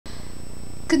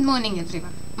Good morning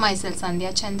everyone. Myself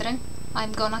Sandhya Chandran.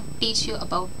 I'm gonna teach you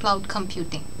about cloud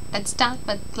computing. Let's start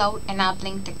with cloud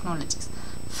enabling technologies.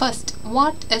 First,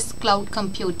 what is cloud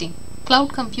computing?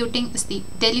 Cloud computing is the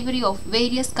delivery of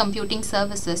various computing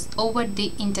services over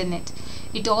the internet.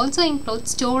 It also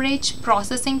includes storage,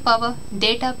 processing power,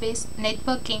 database,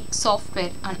 networking,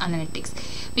 software and analytics.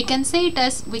 We can say it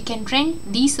as we can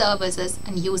rent these services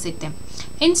and use them.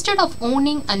 Instead of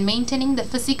owning and maintaining the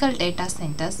physical data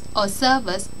centers or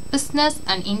servers, business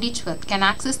and individual can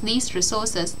access these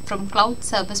resources from cloud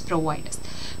service providers,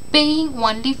 paying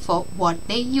only for what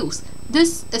they use.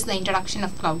 This is the introduction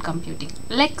of cloud computing.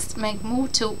 Let's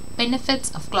move to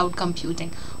benefits of cloud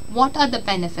computing. What are the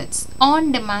benefits?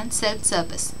 On-demand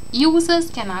self-service. Users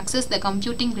can access the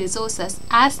computing resources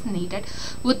as needed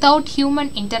without human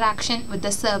interaction with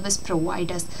the service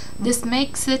providers. This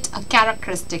makes it a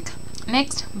characteristic.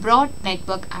 Next, broad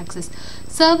network access.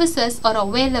 Services are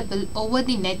available over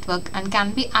the network and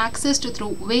can be accessed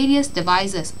through various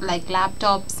devices like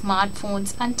laptops,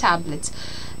 smartphones and tablets.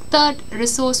 Third,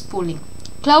 resource pooling.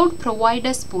 Cloud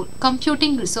providers pool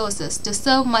computing resources to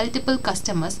serve multiple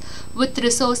customers with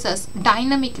resources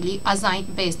dynamically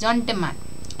assigned based on demand.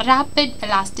 Rapid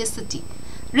elasticity.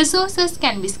 Resources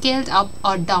can be scaled up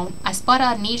or down as per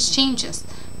our needs changes.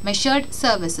 Measured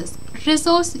services.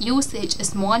 Resource usage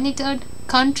is monitored,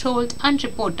 controlled and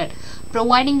reported,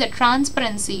 providing the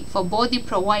transparency for both the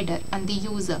provider and the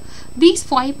user. These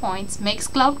 5 points makes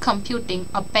cloud computing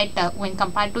a better when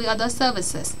compared to other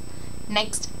services.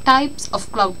 Next, types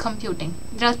of cloud computing.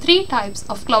 There are 3 types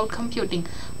of cloud computing: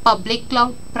 public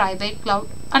cloud, private cloud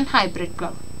and hybrid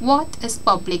cloud. What is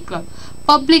public cloud?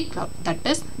 Public cloud, that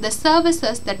is the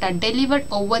services that are delivered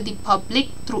over the public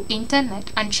through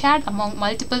internet and shared among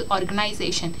multiple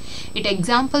organizations. Its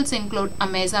examples include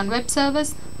Amazon Web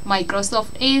Service,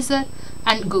 Microsoft Azure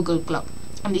and Google Cloud.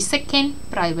 And the second,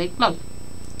 private cloud,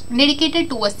 dedicated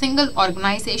to a single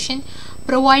organization,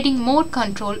 providing more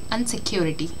control and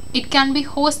security. It can be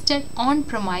hosted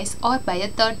on-premise or by a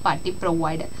third-party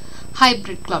provider.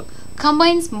 Hybrid cloud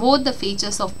combines both the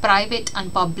features of private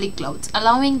and public clouds,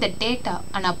 allowing the data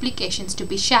and applications to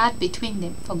be shared between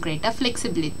them for greater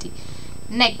flexibility.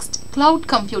 Next, cloud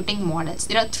computing models.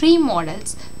 There are 3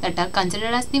 models that are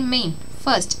considered as the main.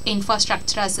 First,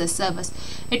 infrastructure as a service.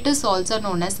 It is also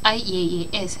known as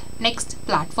IaaS. Next,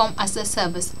 platform as a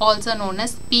service, also known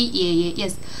as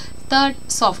PaaS. Third,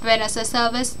 software as a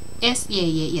service,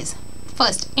 SaaS.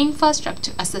 First,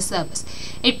 infrastructure as a service.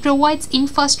 It provides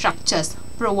infrastructures,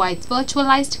 provides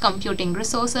virtualized computing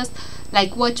resources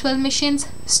like virtual machines,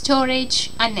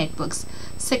 storage and networks.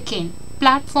 Second,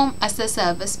 platform as a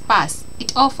service, PaaS.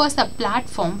 It offers a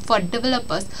platform for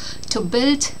developers to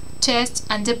build, test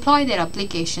and deploy their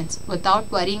applications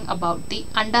without worrying about the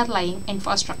underlying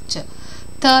infrastructure.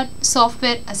 Third,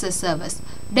 software as a service.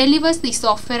 Delivers the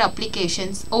software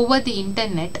applications over the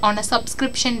internet on a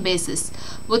subscription basis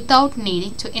without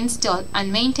needing to install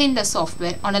and maintain the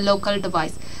software on a local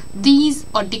device. These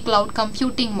are the cloud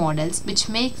computing models which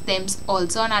makes them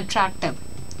also attractive.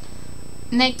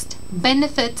 Next,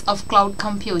 benefits of cloud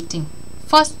computing.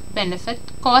 First benefit,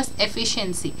 cost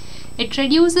efficiency. It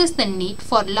reduces the need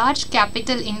for large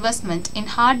capital investment in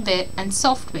hardware and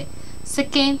software.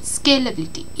 Second,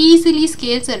 scalability. Easily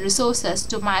scales the resources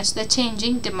to match the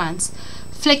changing demands.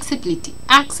 Flexibility.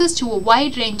 Access to a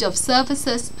wide range of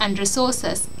services and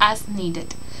resources as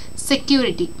needed.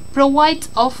 Security.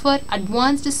 Offer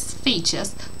advanced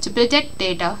features to protect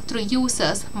data through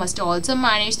users must also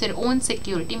manage their own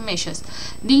security measures.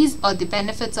 These are the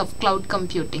benefits of cloud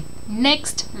computing.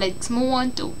 Next, let's move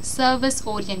on to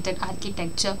service-oriented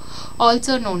architecture,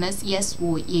 also known as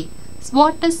SOA.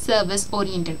 What is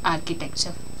service-oriented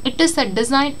architecture? It is a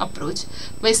design approach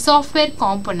where software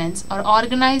components are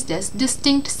organized as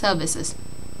distinct services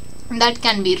that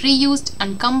can be reused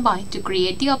and combined to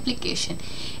create the application.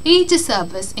 Each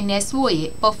service in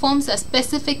SOA performs a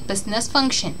specific business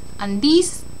function, and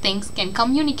these things can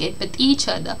communicate with each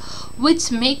other,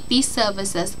 which make these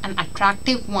services an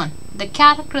attractive one. The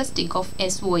characteristic of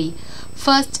SOA.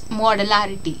 First,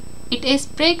 modularity.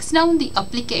 It breaks down the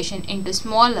application into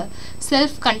smaller,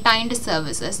 self-contained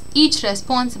services, each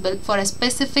responsible for a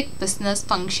specific business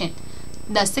function.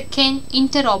 The second,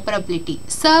 interoperability.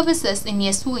 Services in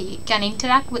SOA can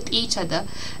interact with each other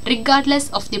regardless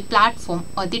of the platform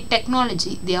or the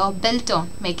technology they are built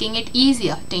on, making it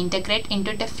easier to integrate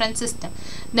into different systems.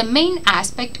 The main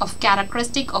aspect of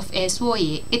characteristic of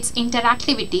SOA is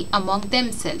interactivity among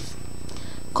themselves.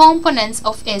 Components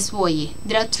of SOA.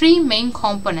 There are 3 main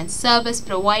components: service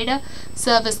provider,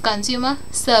 service consumer,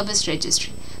 service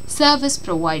registry. Service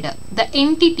provider, the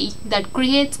entity that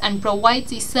creates and provides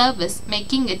the service,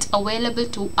 making it available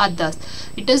to others.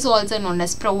 It is also known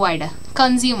as provider.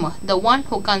 Consumer, the one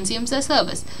who consumes the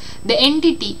service, the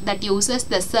entity that uses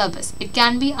the service. It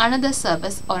can be another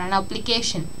service or an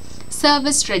application.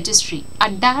 Service registry,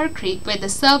 a directory where the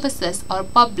services are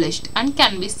published and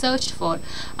can be searched for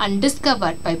and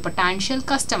discovered by potential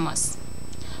customers.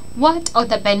 What are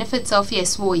the benefits of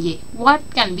SOA?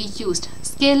 What can be used?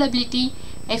 Scalability,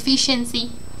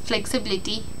 efficiency,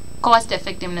 flexibility, cost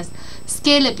effectiveness.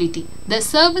 Scalability, the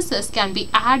services can be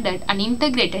added and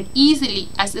integrated easily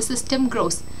as the system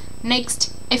grows.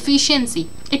 Next, efficiency,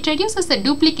 it reduces the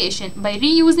duplication by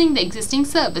reusing the existing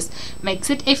service, makes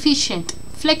it efficient.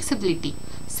 Flexibility,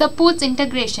 supports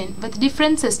integration with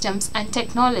different systems and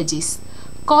technologies.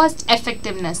 Cost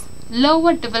effectiveness,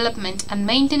 lower development and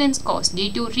maintenance costs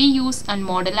due to reuse and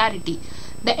modularity.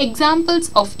 The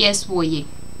examples of SOA.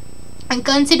 And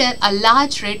consider a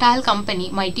large retail company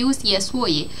might use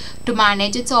SOA to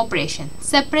manage its operation.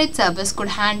 Separate service could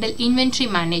handle inventory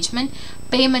management,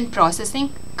 payment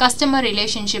processing, customer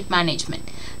relationship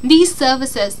management. These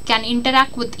services can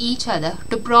interact with each other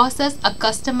to process a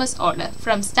customer's order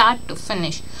from start to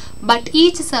finish, but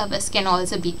each service can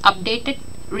also be updated,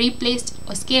 replaced,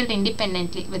 or scaled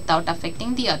independently without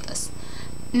affecting the others.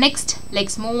 Next,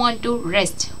 let's move on to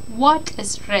REST. What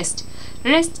is REST?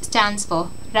 REST stands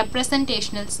for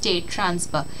Representational State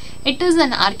Transfer. It is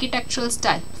an architectural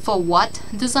style for what?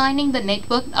 Designing the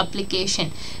networked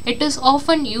application. It is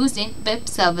often used in web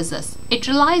services. It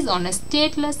relies on a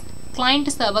stateless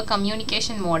client-server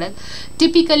communication model,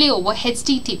 typically over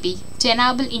HTTP, to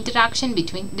enable interaction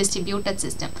between distributed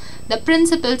systems. The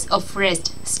principles of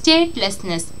REST.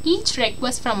 Statelessness. Each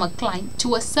request from a client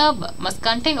to a server must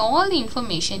contain all the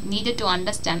information needed to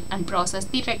understand and process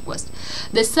the request.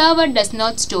 The server does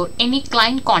not store any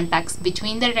client contacts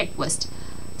between the requests.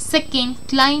 Second,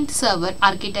 client-server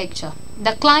architecture.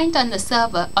 The client and the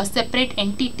server are separate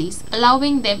entities,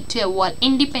 allowing them to evolve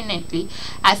independently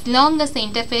as long as the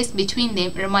interface between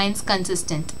them remains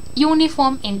consistent.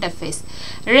 Uniform interface.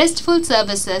 RESTful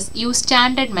services use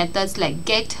standard methods like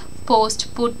GET,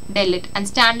 POST, PUT, DELETE, and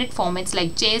standard formats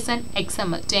like JSON,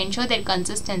 XML to ensure their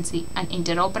consistency and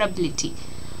interoperability.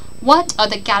 What are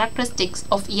the characteristics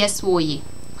of SOA?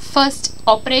 First,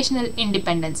 operational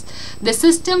independence. The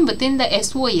system within the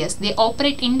SOAs, they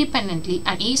operate independently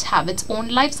and each have its own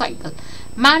life cycle.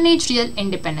 Managerial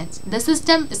independence. The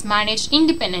system is managed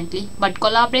independently but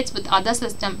collaborates with other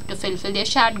systems to fulfill their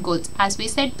shared goals, as we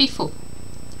said before.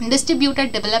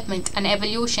 Distributed development and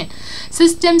evolution.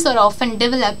 Systems are often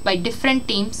developed by different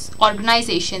teams,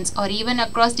 organizations, or even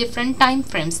across different time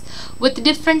frames with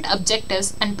different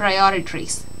objectives and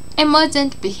priorities.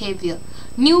 Emergent behavior.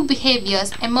 New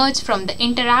behaviors emerge from the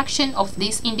interaction of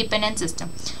these independent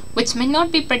systems, which may not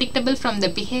be predictable from the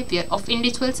behavior of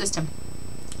individual systems.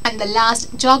 And the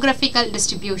last, geographical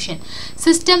distribution.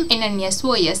 Systems in an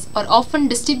SOS are often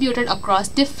distributed across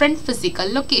different physical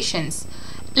locations.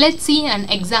 Let's see an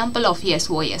example of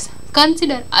SOS.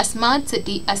 Consider a smart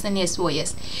city as an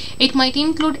SOS. It might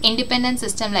include independent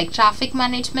systems like traffic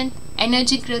management,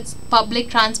 energy grids, public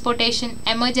transportation,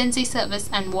 emergency service,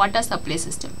 and water supply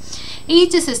system.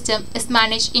 Each system is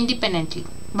managed independently,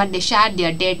 but they share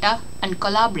their data and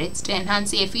collaborate to enhance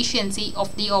the efficiency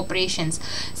of the operations,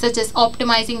 such as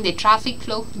optimizing the traffic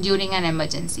flow during an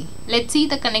emergency. Let's see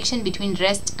the connection between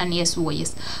REST and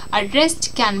SOS. A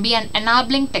REST can be an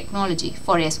enabling technology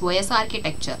for SOS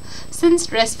architecture.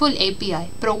 Since RESTful API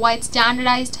provides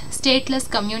standardized stateless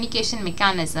communication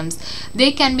mechanisms,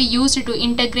 they can be used to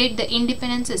integrate the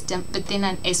independent system within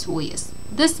an SOS.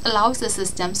 This allows the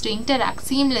systems to interact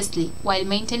seamlessly while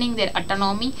maintaining their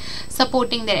autonomy,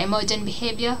 supporting their emergent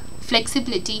behavior,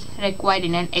 flexibility required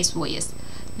in an SOS.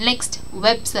 Next,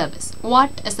 web service.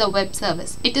 What is a web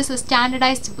service? It is a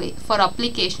standardized way for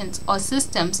applications or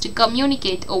systems to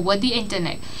communicate over the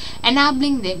internet,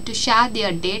 enabling them to share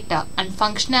their data and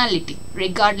functionality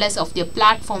regardless of their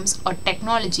platforms or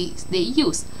technologies they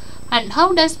use. And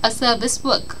how does a service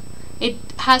work? It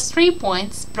has 3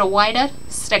 points: provider,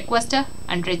 requester,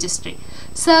 and registry.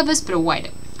 Service provider.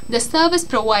 The service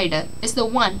provider is the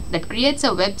one that creates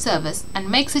a web service and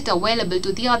makes it available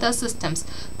to the other systems.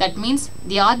 That means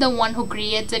they are the one who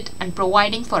creates it and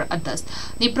providing for others.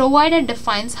 The provider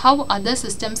defines how other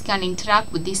systems can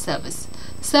interact with the service.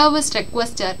 Service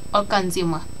requester or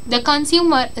consumer. The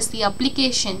consumer is the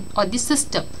application or the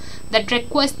system that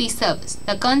requests the service.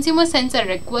 The consumer sends a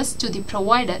request to the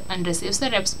provider and receives a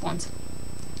response.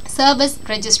 Service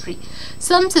registry.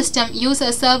 Some systems use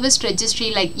a service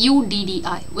registry like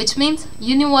UDDI, which means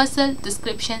Universal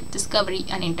Description, Discovery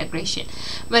and Integration,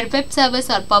 where web servers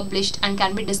are published and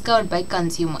can be discovered by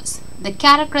consumers. The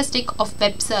characteristic of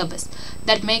web service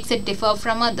that makes it differ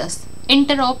from others.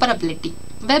 Interoperability.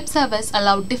 Web servers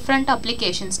allow different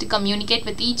applications to communicate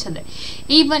with each other,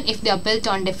 even if they are built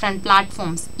on different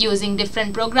platforms, using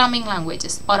different programming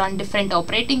languages or on different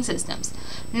operating systems.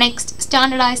 Next,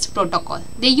 standardized protocol.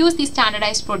 They use these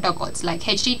standardized protocols like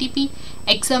HTTP,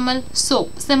 XML,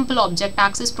 SOAP, Simple Object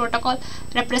Access Protocol,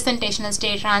 Representational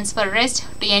State Transfer REST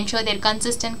to ensure their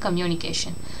consistent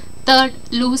communication. Third,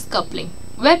 loose coupling.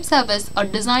 Web servers are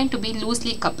designed to be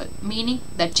loosely coupled, meaning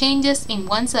that changes in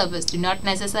one service do not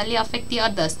necessarily affect the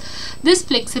others. This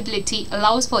flexibility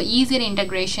allows for easier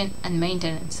integration and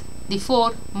maintenance. The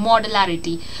fourth,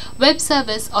 modularity. Web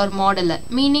servers are modular,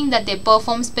 meaning that they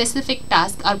perform specific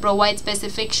tasks or provide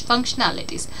specific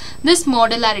functionalities. This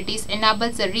modularity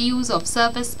enables the reuse of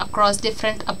service across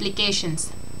different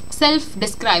applications.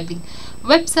 Self-describing.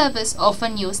 Web servers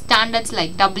often use standards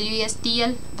like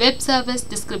WSDL, Web Service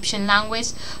Description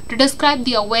Language, to describe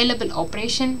the available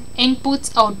operation,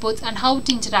 inputs, outputs, and how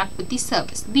to interact with the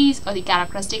service. These are the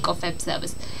characteristics of web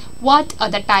service. What are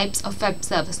the types of web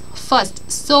service?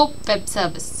 First, SOAP web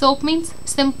service. SOAP means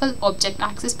Simple Object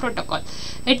Access Protocol.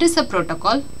 It is a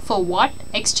protocol for what?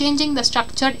 Exchanging the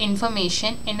structured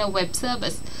information in a web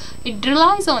service. It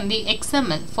relies on the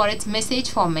XML for its message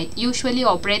format, usually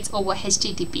operates over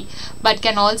HTTP, but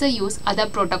can also use other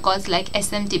protocols like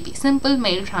SMTP, Simple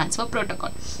Mail Transfer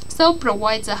Protocol. SOAP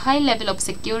provides a high level of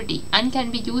security and can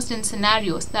be used in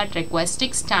scenarios that require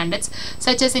strict standards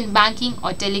such as in banking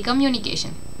or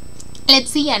telecommunication.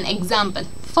 Let's see an example.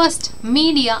 First,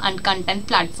 media and content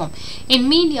platform. In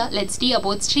media, let's see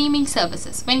about streaming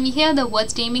services. When we hear the word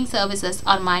streaming services,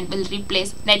 our mind will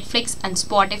replace Netflix and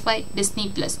Spotify,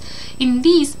 Disney+. In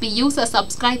these, we use a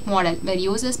subscribe model where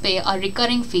users pay a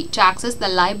recurring fee to access the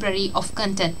library of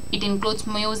content. It includes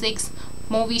music,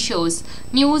 movie shows,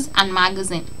 news and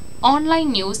magazine.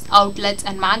 Online news outlets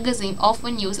and magazines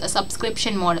often use a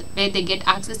subscription model where they get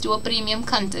access to a premium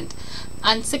content.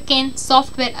 And second,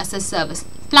 software as a service.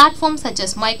 Platforms such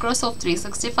as Microsoft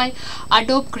 365,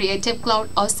 Adobe Creative Cloud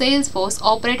or Salesforce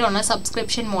operate on a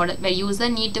subscription model where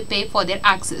users need to pay for their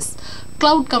access.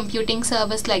 Cloud computing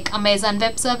service like Amazon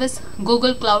Web Service,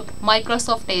 Google Cloud,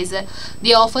 Microsoft Azure,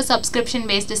 they offer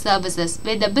subscription-based services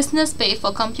where the business pay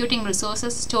for computing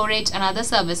resources, storage and other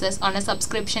services on a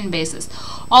subscription basis,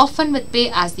 often with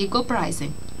pay-as-you-go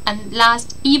pricing. And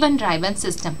last, event-driven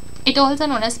system. It also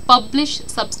known as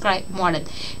publish-subscribe model.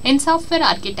 In software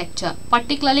architecture,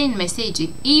 particularly in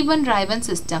messaging, event-driven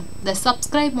system, the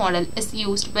subscribe model is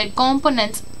used where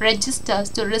components register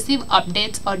to receive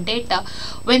updates or data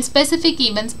when specific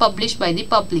events published by the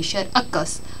publisher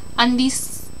occurs. And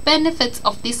these benefits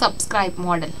of the subscribe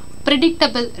model.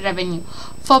 Predictable revenue.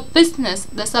 For business,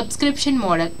 the subscription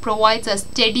model provides a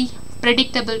steady,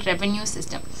 predictable revenue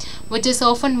system, which is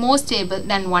often more stable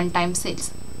than one-time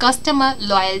sales. Customer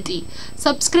loyalty.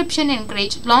 Subscription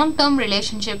encourage long-term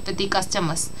relationship with the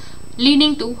customers,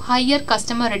 leading to higher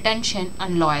customer retention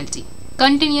and loyalty.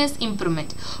 Continuous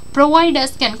improvement.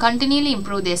 Providers can continually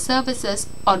improve their services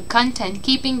or content,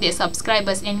 keeping their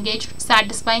subscribers engaged,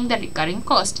 satisfying the recurring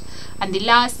cost. And the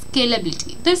last,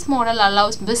 scalability. This model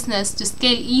allows business to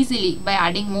scale easily by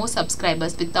adding more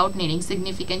subscribers without needing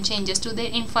significant changes to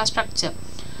their infrastructure.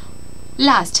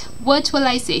 Last,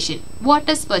 virtualization. What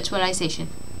is virtualization?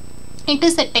 It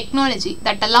is a technology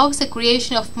that allows the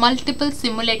creation of multiple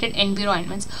simulated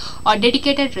environments or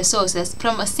dedicated resources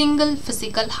from a single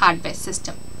physical hardware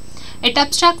system. It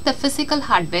abstracts the physical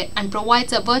hardware and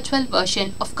provides a virtual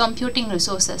version of computing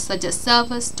resources such as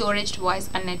servers, storage, devices,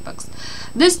 and networks.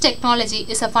 This technology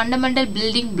is a fundamental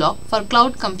building block for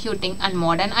cloud computing and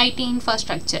modern IT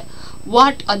infrastructure.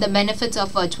 What are the benefits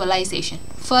of virtualization?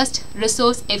 First,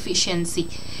 resource efficiency.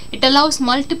 It allows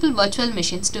multiple virtual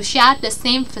machines to share the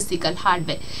same physical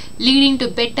hardware, leading to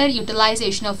better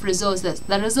utilization of resources.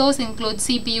 The resource includes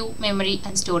CPU, memory,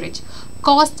 and storage.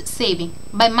 Cost saving.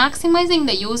 By maximizing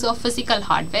the use of physical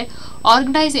hardware,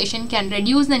 organization can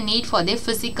reduce the need for their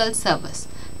physical servers.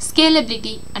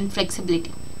 Scalability and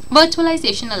flexibility.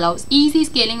 Virtualization allows easy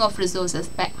scaling of resources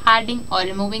by adding or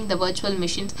removing the virtual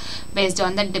machines based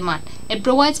on the demand. It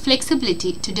provides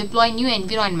flexibility to deploy new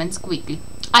environments quickly.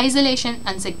 Isolation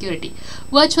and security.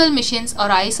 Virtual machines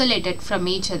are isolated from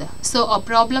each other, so a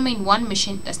problem in one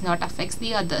machine does not affect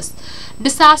the others.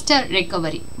 Disaster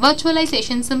recovery.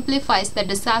 Virtualization simplifies the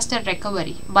disaster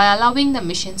recovery by allowing the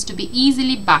machines to be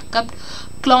easily backed up,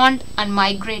 cloned, and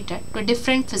migrated to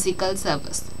different physical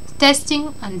servers. Testing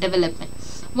and development.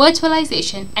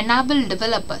 Virtualization enables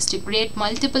developers to create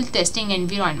multiple testing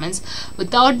environments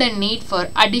without the need for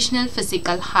additional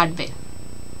physical hardware.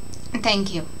 Thank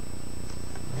you.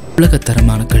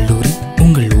 உலகத்தரமான கல்லூரி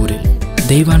உங்கள் ஊரில்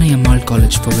தெய்வானை அம்மாள்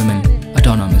college for women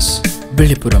autonomous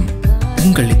Villupuram.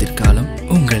 உங்கள் எதிர்காலம்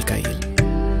உங்கள் கையில்.